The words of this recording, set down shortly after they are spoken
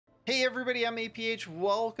Hey everybody, I'm APH.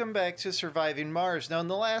 Welcome back to Surviving Mars. Now in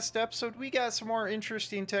the last episode, we got some more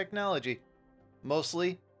interesting technology.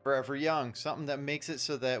 Mostly forever young, something that makes it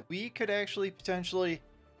so that we could actually potentially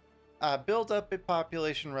build up a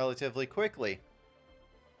population relatively quickly.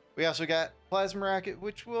 We also got plasma rocket,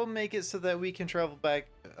 which will make it so that we can travel back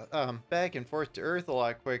and forth to Earth a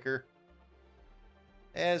lot quicker.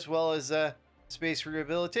 As well as space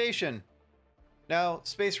rehabilitation. Now,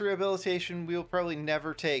 space rehabilitation we'll probably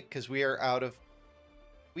never take because we are out of...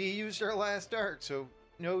 We used our last arc, so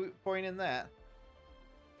no point in that.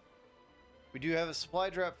 We do have a supply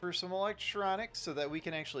drop for some electronics so that we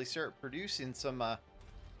can actually start producing some of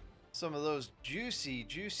those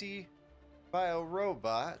juicy bio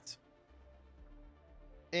robots.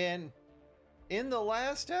 And in the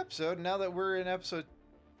last episode, now that we're in episode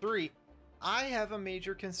 3, I have a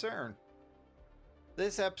major concern.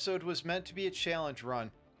 This episode was meant to be a challenge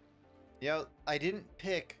run. You know, I didn't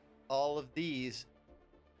pick all of these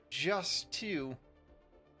just to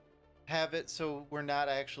have it so we're not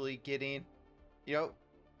actually getting, you know,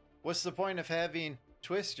 what's the point of having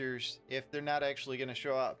twisters if they're not actually going to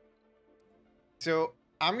show up? So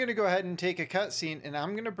I'm going to go ahead and take a cutscene and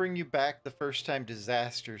I'm going to bring you back the first time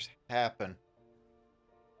disasters happen.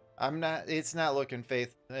 It's not looking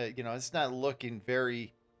it's not looking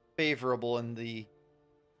very favorable in the...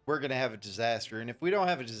 We're going to have a disaster. And if we don't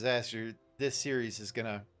have a disaster, this series is going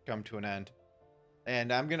to come to an end.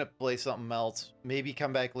 And I'm going to play something else. Maybe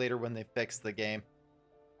come back later when they fix the game.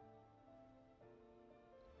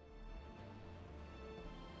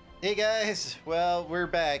 Hey guys! Well, we're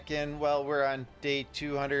back. And, well, we're on day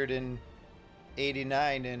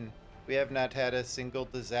 289. And we have not had a single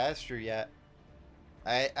disaster yet.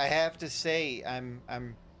 I have to say, I'm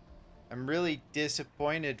really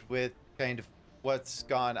disappointed with kind of what's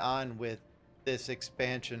gone on with this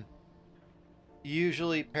expansion.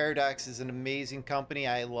 Usually Paradox is an amazing company.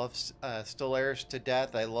 I love Stellaris to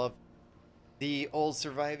death. I love the old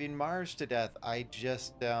Surviving Mars to death. I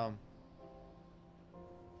just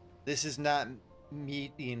this is not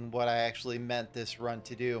meeting what I actually meant this run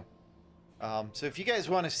to do. So if you guys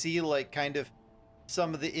want to see like kind of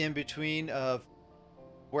some of the in-between of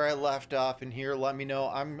where I left off in here, let me know.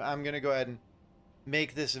 I'm gonna go ahead and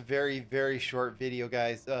make this a very short video,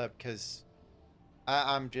 guys, because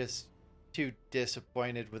I'm just too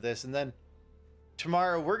disappointed with this. And then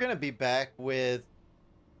tomorrow we're gonna be back with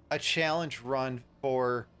a challenge run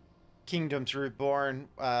for Kingdoms Reborn.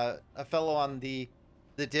 A fellow on the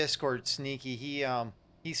Discord, Sneaky, he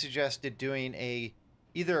suggested doing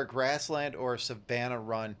either a grassland or a savanna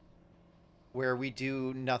run where we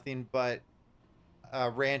do nothing but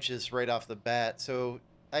ranches right off the bat. So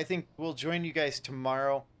I think we'll join you guys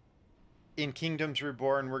tomorrow in Kingdoms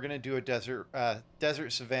Reborn. We're going to do a desert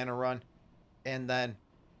savanna run. And then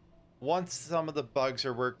once some of the bugs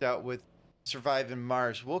are worked out with Surviving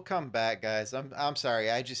Mars, we'll come back, guys. I'm sorry.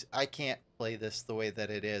 I can't play this the way that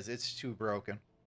it is. It's too broken.